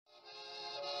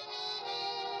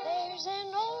There's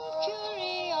an old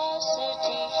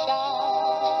curiosity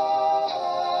shop.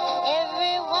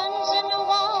 Every once in a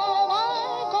while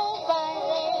I go by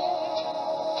there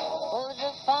for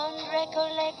the fond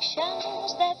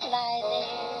recollections that lie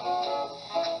there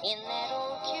in that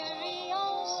old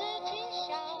curiosity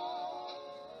shop.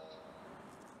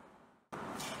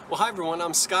 Well, hi everyone,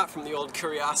 I'm Scott from the Old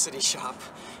Curiosity Shop,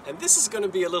 and this is going to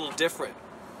be a little different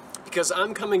because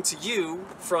I'm coming to you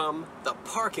from the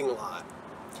parking lot.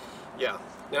 Yeah,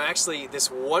 now actually this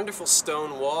wonderful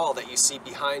stone wall that you see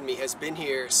behind me has been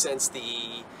here since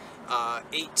the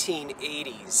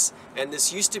 1880s, and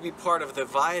this used to be part of the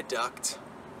viaduct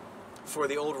for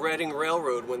the old Reading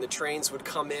Railroad when the trains would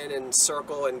come in and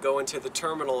circle and go into the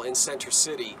terminal in Center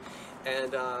City.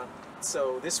 And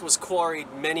so this was quarried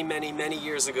many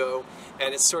years ago,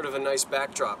 and it's sort of a nice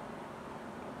backdrop.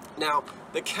 Now,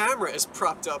 the camera is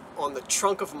propped up on the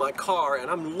trunk of my car,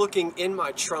 and I'm looking in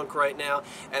my trunk right now,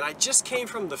 and I just came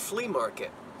from the flea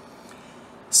market.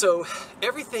 So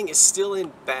everything is still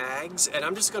in bags, and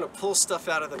I'm just going to pull stuff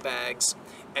out of the bags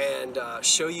and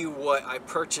show you what I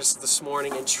purchased this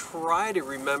morning and try to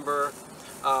remember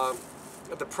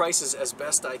the prices as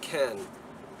best I can.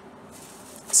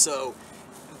 So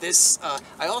this,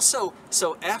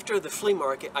 so after the flea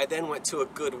market, I then went to a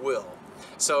Goodwill.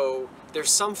 So there's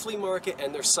some flea market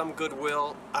and there's some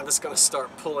Goodwill. I'm just going to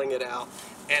start pulling it out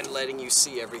and letting you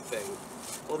see everything.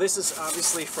 Well, this is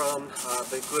obviously from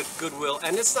the Goodwill,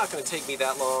 and it's not going to take me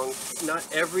that long. Not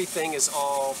everything is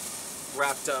all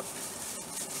wrapped up.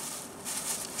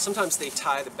 Sometimes they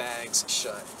tie the bags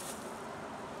shut.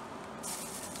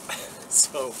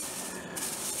 So,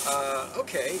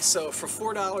 okay, so for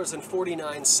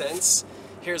 $4.49,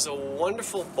 here's a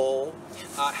wonderful bowl.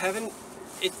 I have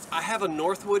a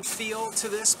Northwood feel to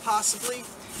this, possibly.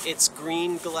 It's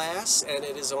green glass, and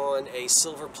it is on a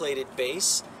silver-plated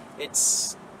base.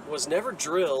 It was never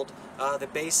drilled. The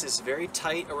base is very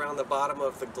tight around the bottom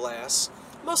of the glass.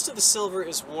 Most of the silver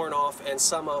is worn off, and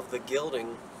some of the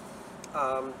gilding.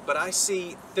 But I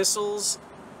see thistles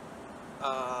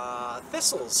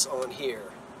on here.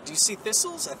 Do you see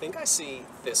thistles? I think I see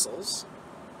thistles.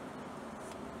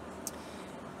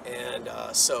 And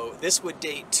so this would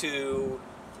date to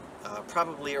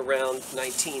probably around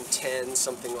 1910,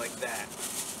 something like that.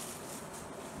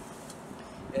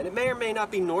 And it may or may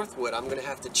not be Northwood. I'm going to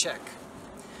have to check.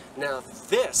 Now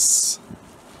this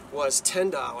was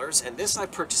 $10, and this I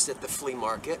purchased at the flea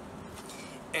market.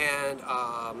 And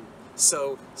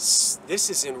so this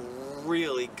is in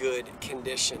really good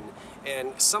condition.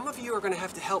 And some of you are going to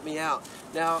have to help me out.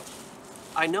 Now,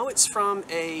 I know it's from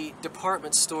a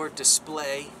department store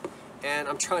display, and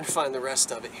I'm trying to find the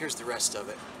rest of it. Here's the rest of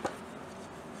it.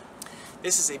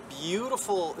 This is a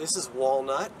beautiful, this is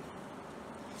walnut,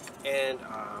 and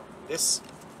this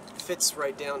fits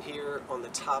right down here on the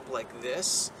top like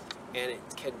this, and it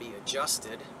can be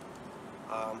adjusted.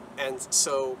 And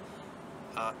so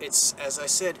it's, as I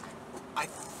said, I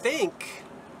think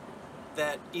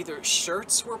that either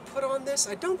shirts were put on this.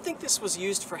 I don't think this was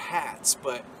used for hats,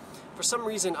 but for some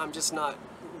reason I'm just not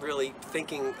really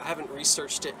thinking, I haven't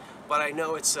researched it, but I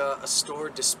know it's a store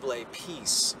display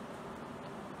piece.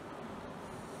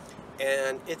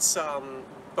 And it's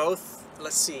both,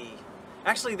 let's see,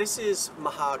 actually this is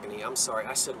mahogany. I'm sorry,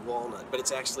 I said walnut, but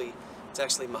it's actually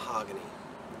mahogany.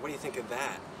 What do you think of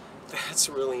that? That's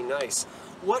really nice.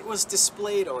 What was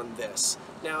displayed on this?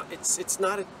 Now, it's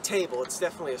not a table, it's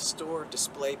definitely a store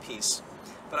display piece.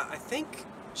 But I think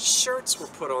shirts were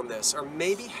put on this, or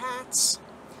maybe hats?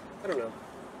 I don't know.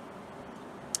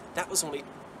 That was only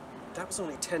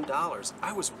 $10.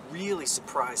 I was really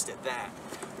surprised at that.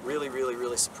 Really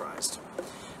surprised.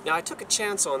 Now, I took a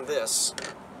chance on this.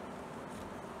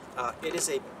 It is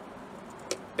a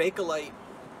Bakelite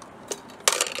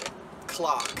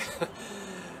clock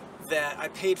that I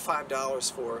paid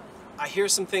 $5 for. I hear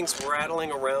some things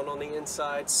rattling around on the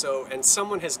inside, and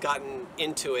someone has gotten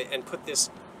into it and put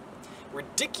this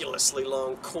ridiculously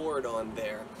long cord on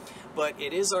there. But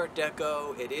it is Art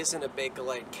Deco, it is in a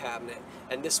Bakelite cabinet,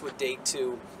 and this would date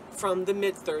to from the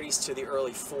mid-30s to the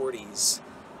early 40s.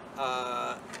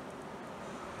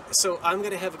 So I'm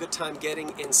going to have a good time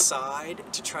getting inside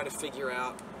to try to figure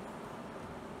out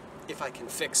if I can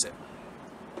fix it.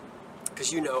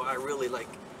 Because you know I really like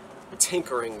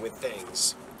tinkering with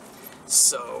things.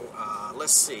 So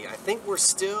let's see, I think we're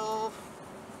still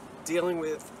dealing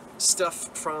with stuff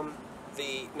from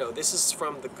the, no, this is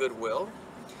from the Goodwill.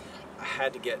 I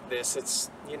had to get this. It's,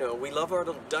 you know, we love our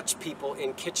little Dutch people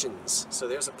in kitchens. So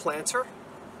there's a planter,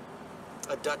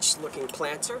 a Dutch looking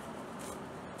planter.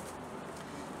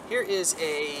 Here is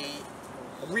a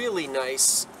really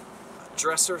nice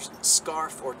dresser,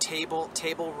 scarf, or table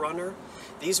runner.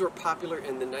 These were popular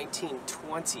in the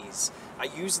 1920s. I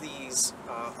use these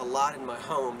a lot in my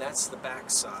home. That's the back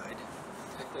side.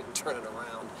 Turn it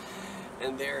around,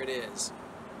 and there it is.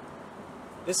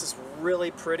 This is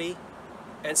really pretty,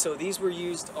 and so these were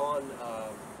used on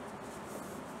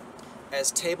as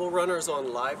table runners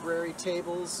on library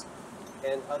tables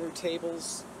and other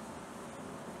tables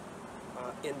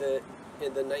in the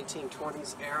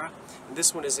 1920s era. And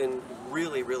this one is in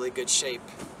really, really good shape.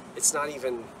 It's not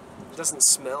even, it doesn't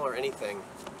smell or anything.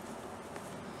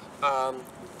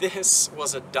 This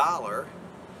was $1,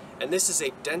 and this is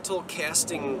a dental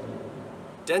casting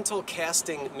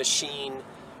machine.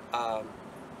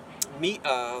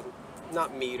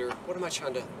 Not meter. What am I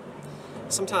trying to?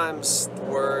 Sometimes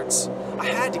words. I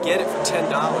had to get it for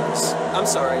 $10. I'm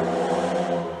sorry,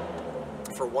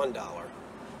 for $1.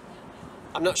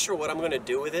 I'm not sure what I'm going to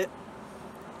do with it.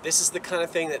 This is the kind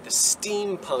of thing that the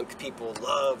steampunk people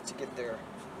love to get their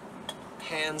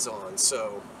hands on.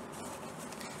 So,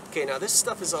 okay, now this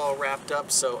stuff is all wrapped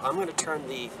up, so I'm going to turn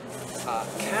the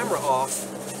camera off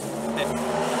and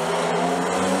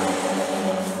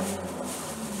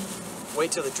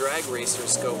wait till the drag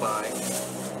racers go by.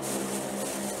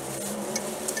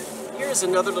 Here's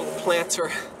another little planter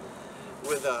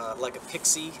with like a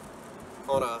pixie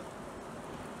on a,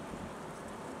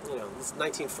 you know, it's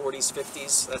 1940s,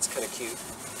 50s. That's kind of cute.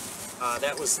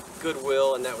 That was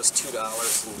Goodwill, and that was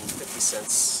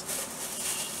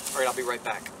 $2.50. All right, I'll be right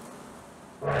back.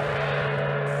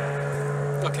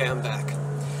 Okay, I'm back.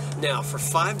 Now, for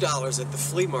 $5 at the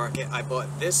flea market, I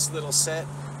bought this little set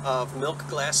of milk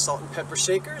glass salt and pepper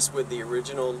shakers with the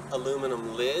original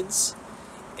aluminum lids,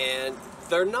 and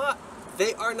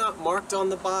they are not marked on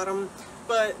the bottom,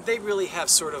 but they really have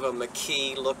sort of a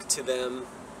McKee look to them.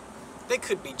 They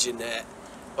could be Jeanette,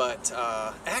 but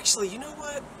actually, you know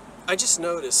what? I just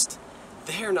noticed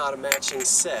they're not a matching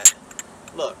set.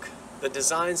 Look, the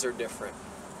designs are different.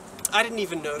 I didn't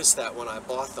even notice that when I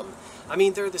bought them. I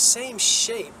mean, they're the same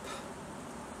shape.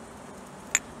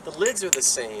 The lids are the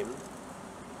same.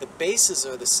 The bases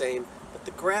are the same, but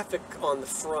the graphic on the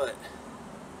front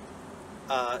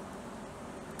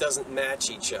doesn't match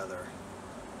each other.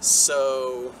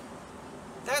 So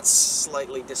that's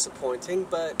slightly disappointing,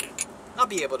 but I'll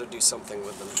be able to do something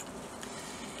with them.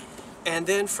 And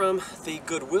then from the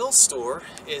Goodwill store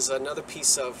is another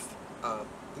piece of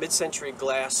mid-century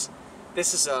glass.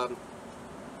 This is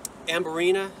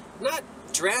Amberina. Not a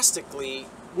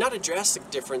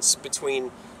drastic difference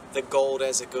between the gold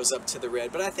as it goes up to the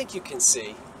red, but I think you can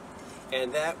see.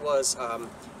 And that was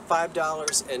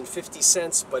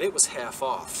 $5.50, but it was half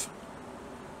off.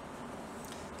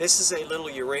 This is a little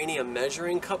uranium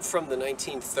measuring cup from the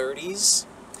 1930s,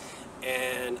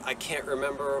 and I can't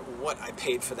remember what I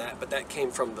paid for that, but that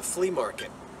came from the flea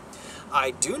market.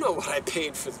 I do know what I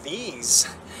paid for these,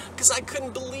 because I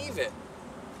couldn't believe it.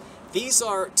 These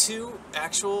are two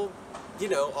actual, you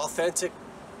know, authentic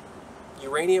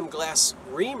uranium glass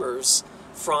reamers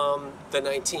from the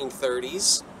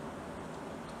 1930s,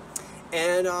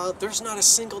 and there's not a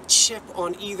single chip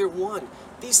on either one.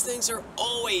 These things are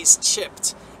always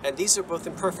chipped, and these are both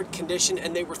in perfect condition,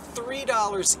 and they were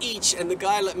 $3 each, and the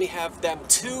guy let me have them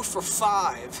 2 for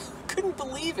 $5. Couldn't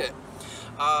believe it.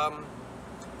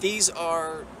 These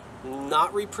are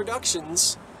not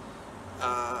reproductions,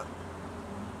 but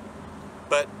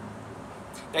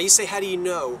now you say, how do you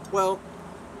know? Well,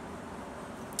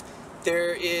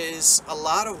 there is a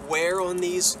lot of wear on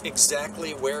these,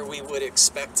 exactly where we would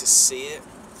expect to see it.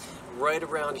 Right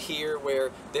around here where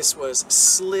this was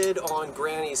slid on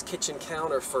Granny's kitchen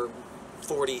counter for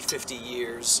 40, 50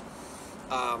 years.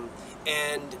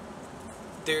 And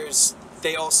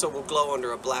they also will glow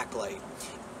under a black light.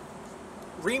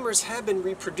 Reamers have been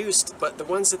reproduced, but the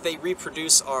ones that they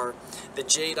reproduce are the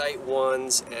jadeite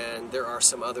ones, and there are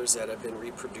some others that have been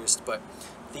reproduced, but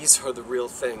these are the real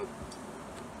thing.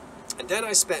 And then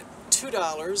I spent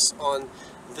 $2 on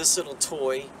this little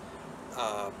toy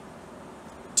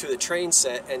to the train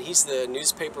set, and he's the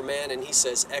newspaper man, and he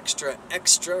says, extra,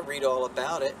 extra, read all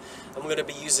about it. I'm going to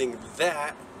be using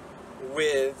that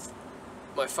with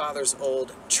my father's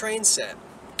old train set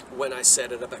when I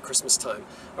set it up at Christmas time.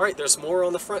 All right, there's more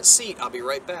on the front seat. I'll be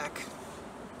right back.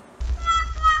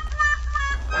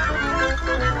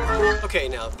 Okay,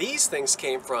 now these things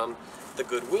came from the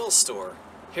Goodwill store.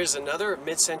 Here's another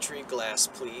mid-century glass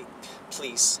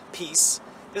piece.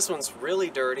 This one's really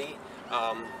dirty.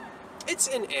 It's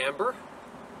in amber,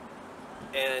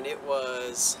 and it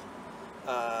was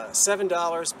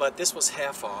 $7, but this was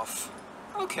half off.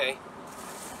 Okay.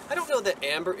 I don't know that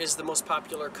amber is the most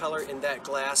popular color in that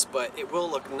glass, but it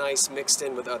will look nice mixed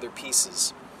in with other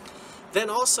pieces. Then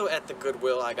also at the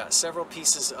Goodwill, I got several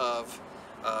pieces of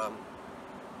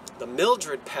the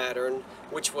Mildred pattern,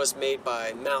 which was made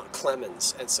by Mount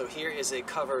Clemens. And so here is a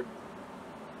covered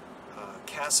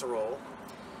casserole,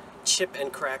 chip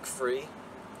and crack free.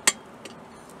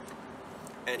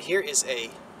 And here is a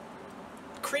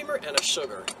creamer and a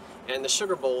sugar. And the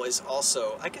sugar bowl is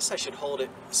also, I guess I should hold it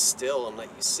still and let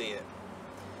you see it.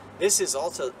 This is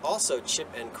also chip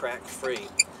and crack free.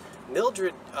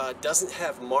 Mildred doesn't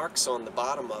have marks on the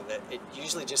bottom of it. It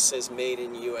usually just says made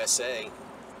in USA.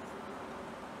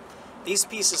 These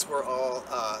pieces were all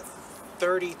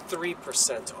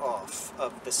 33% off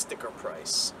of the sticker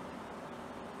price.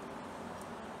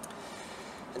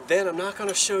 And then I'm not going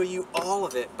to show you all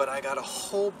of it, but I got a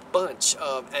whole bunch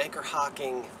of anchor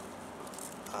hocking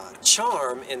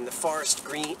charm in the forest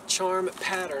green, charm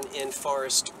pattern in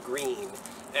forest green.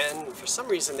 And for some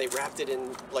reason they wrapped it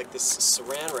in like this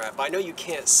saran wrap. I know you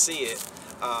can't see it.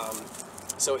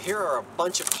 So here are a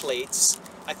bunch of plates.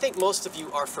 I think most of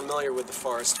you are familiar with the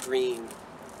forest green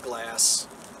glass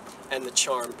and the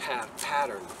charm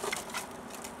pattern.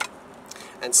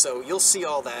 And so you'll see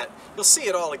all that. You'll see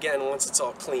it all again once it's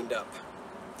all cleaned up.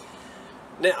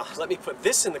 Now, let me put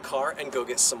this in the car and go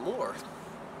get some more.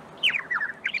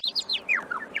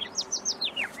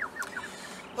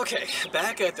 Okay,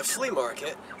 back at the flea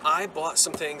market, I bought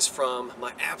some things from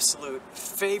my absolute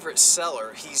favorite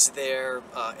seller. He's there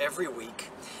every week,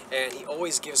 and he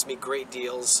always gives me great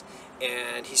deals,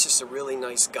 and he's just a really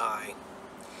nice guy.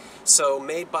 So,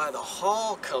 made by the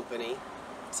Hall Company.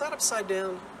 Is that upside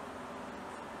down?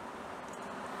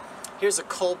 Here's a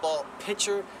cobalt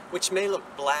pitcher, which may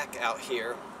look black out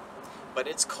here, but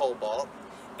it's cobalt,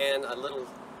 and a little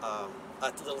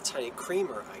tiny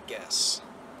creamer, I guess,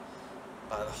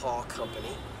 by the Hall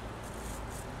Company.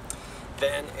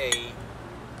 Then a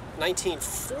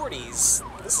 1940s,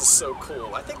 this is so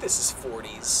cool, I think this is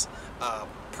 40s,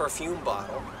 perfume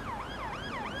bottle.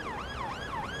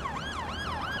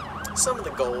 Some of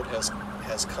the gold has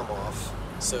come off,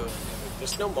 so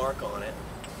there's no mark on it,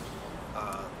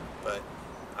 but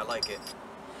I like it.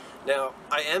 Now,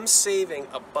 I am saving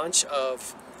a bunch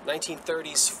of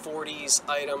 1930s, 40s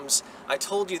items. I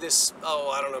told you this, oh,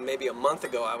 I don't know, maybe a month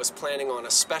ago. I was planning on a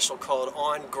special called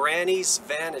On Granny's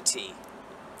Vanity,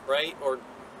 right? Or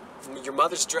Your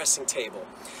Mother's Dressing Table.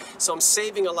 So I'm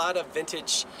saving a lot of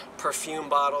vintage perfume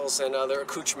bottles and other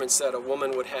accoutrements that a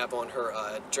woman would have on her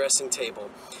dressing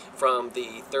table from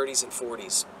the 30s and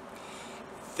 40s.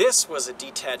 This was a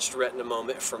detached retina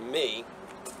moment for me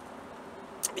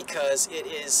because it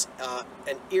is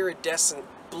an iridescent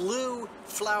blue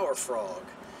flower frog.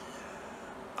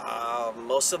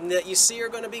 Most of them that you see are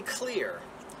going to be clear.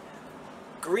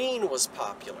 Green was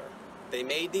popular. They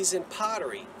made these in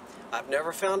pottery. I've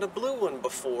never found a blue one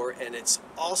before, and it's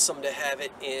awesome to have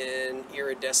it in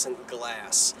iridescent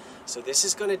glass. So this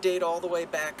is going to date all the way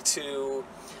back to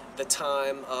the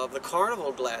time of the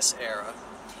carnival glass era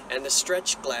and the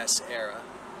stretch glass era.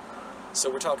 So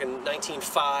we're talking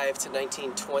 1905 to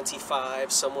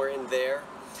 1925, somewhere in there.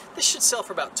 This should sell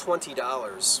for about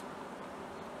 $20.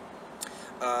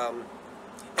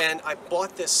 And I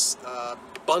bought this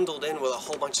bundled in with a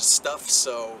whole bunch of stuff,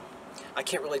 so I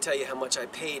can't really tell you how much I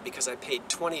paid because I paid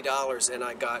 $20 and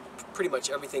I got pretty much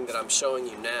everything that I'm showing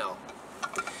you now.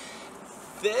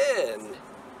 Then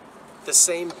the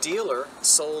same dealer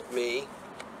sold me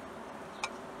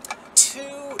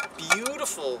two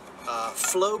beautiful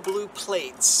Flow Blue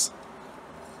plates.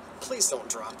 Please don't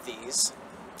drop these.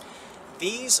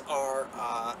 These are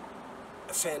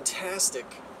fantastic,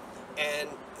 and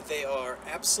they are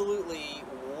absolutely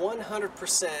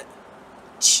 100%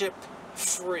 chip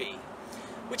free,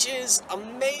 which is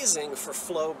amazing for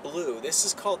Flow Blue. This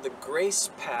is called the Grace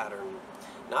pattern.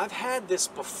 Now, I've had this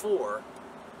before.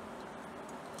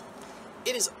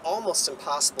 It is almost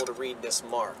impossible to read this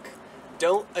mark.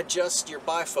 Don't adjust your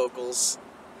bifocals.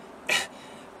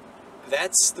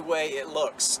 That's the way it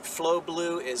looks. Flow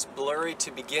Blue is blurry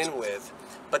to begin with,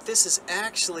 but this is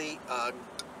actually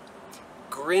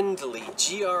Grindly,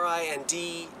 G-R-I-N-D-L-Y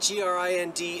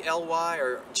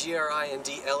or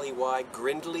G-R-I-N-D-L-E-Y,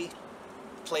 Grindly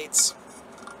plates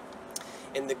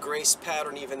in the Grace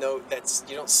pattern, even though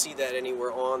you don't see that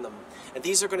anywhere on them. And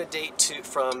these are going to date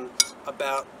from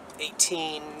about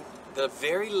the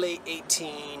very late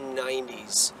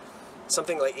 1890s,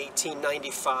 something like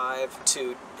 1895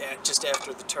 to just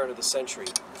after the turn of the century.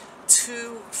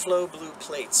 Two Flow Blue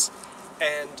plates,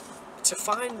 and to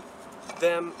find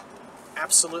them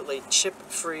absolutely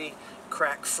chip-free,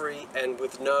 crack-free, and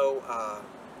with no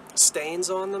stains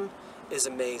on them is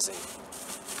amazing.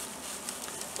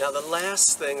 Now the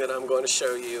last thing that I'm going to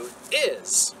show you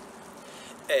is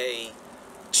a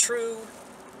true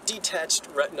detached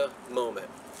retina moment.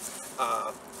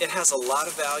 It has a lot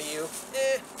of value,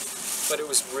 but it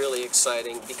was really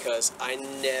exciting because I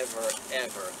never,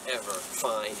 ever, ever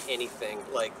find anything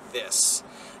like this.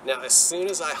 Now, as soon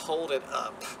as I hold it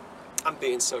up, I'm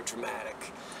being so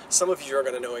dramatic. Some of you are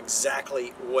going to know exactly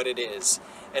what it is.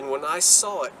 And when I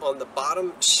saw it on the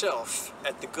bottom shelf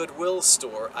at the Goodwill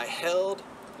store, I held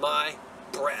my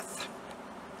breath.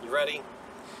 You ready?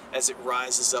 As it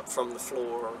rises up from the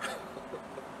floor.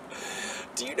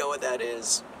 Do you know what that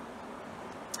is?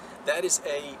 That is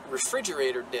a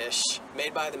refrigerator dish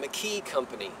made by the McKee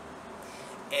Company.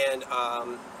 And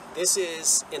this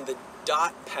is in the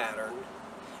dot pattern,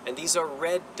 and these are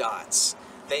red dots.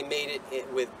 They made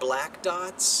it with black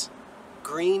dots,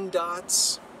 green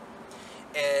dots,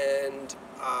 and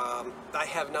I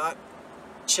have not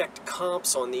checked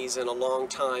comps on these in a long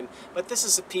time, but this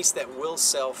is a piece that will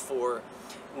sell for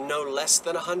no less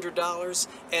than $100,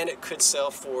 and it could sell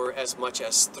for as much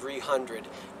as $300,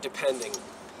 depending.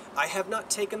 I have not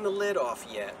taken the lid off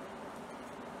yet,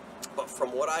 but from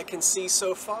what I can see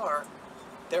so far,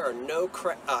 there are no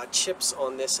chips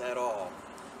on this at all,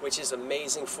 which is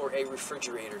amazing for a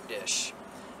refrigerator dish.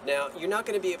 Now, you're not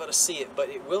going to be able to see it, but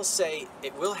it will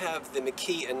have the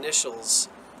McKee initials,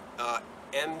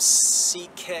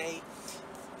 MCK,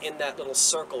 in that little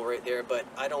circle right there, but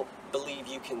I don't believe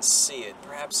you can see it.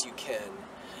 Perhaps you can.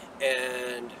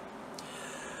 And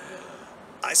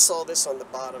I saw this on the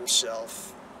bottom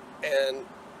shelf, and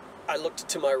I looked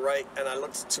to my right and I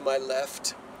looked to my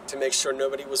left to make sure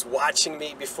nobody was watching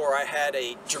me before I had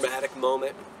a dramatic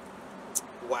moment.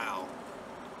 Wow.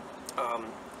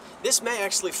 This may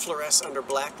actually fluoresce under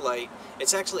black light.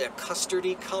 It's actually a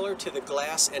custardy color to the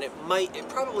glass, and it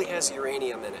probably has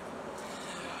uranium in it.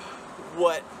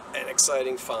 What an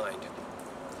exciting find.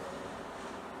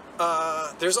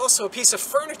 There's also a piece of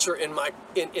furniture in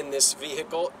this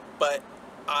vehicle, but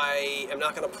I am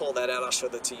not going to pull that out. I'll show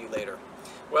that to you later.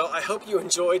 Well, I hope you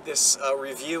enjoyed this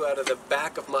review out of the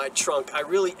back of my trunk. I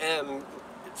really am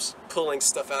pulling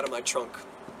stuff out of my trunk.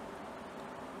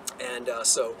 And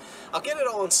so I'll get it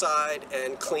all inside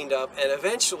and cleaned up, and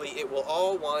eventually it will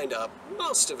all wind up,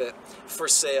 most of it, for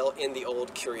sale in the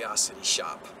old curiosity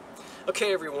shop.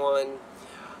 Okay, everyone.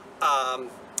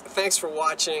 Thanks for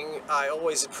watching. I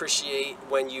always appreciate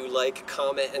when you like,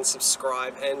 comment, and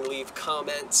subscribe, and leave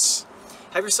comments.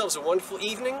 Have yourselves a wonderful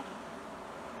evening.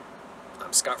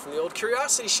 I'm Scott from the Old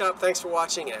Curiosity Shop. Thanks for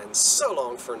watching, and so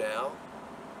long for now.